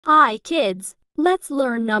Hi kids, let's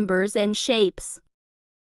learn numbers and shapes.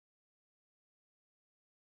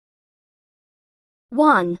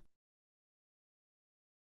 1,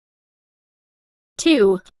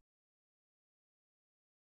 2,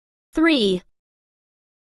 3.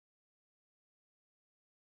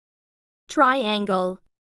 Triangle,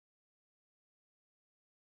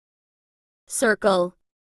 circle,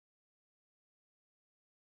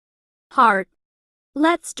 heart.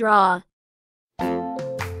 Let's draw.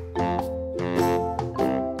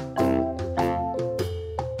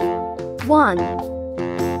 1,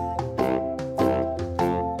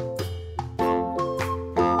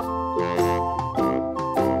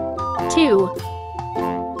 2,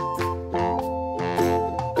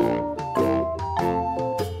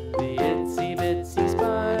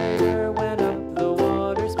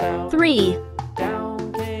 3.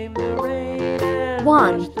 Down came the rain and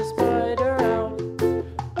 1, washed the spider out.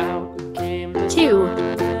 Out came the 2,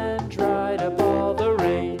 sun and dried up all the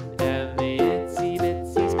rain. And the itsy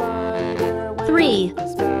bitsy spider went 3. up the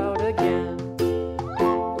spout again.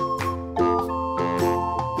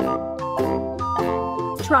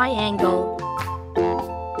 Triangle,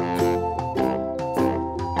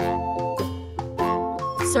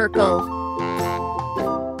 circle,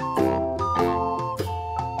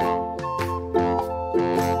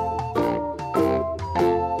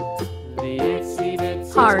 The itsy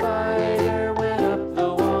bitsy heart. spider went up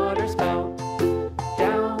the water spout.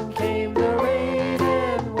 Down came the rain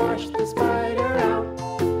and washed the spider out.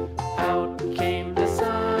 Out came the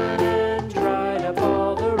sun and dried up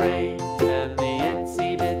all the rain. And the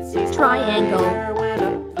itsy bitsy Triangle, spider went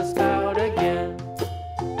up the spout again.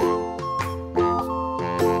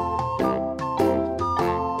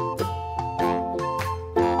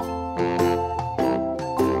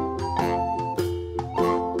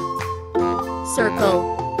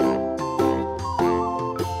 circle,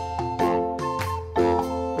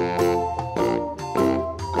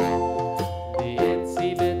 The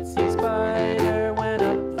itsy bitsy spider went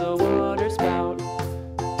up the water spout.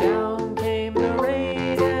 Down came the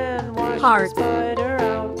rain and washed heart. the spider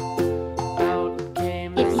out. Out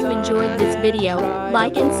came the If you sun enjoyed this and video, dried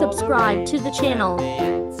like up and all the subscribe rain. to the channel. The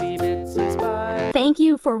itsy bitsy spider Thank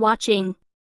you for watching.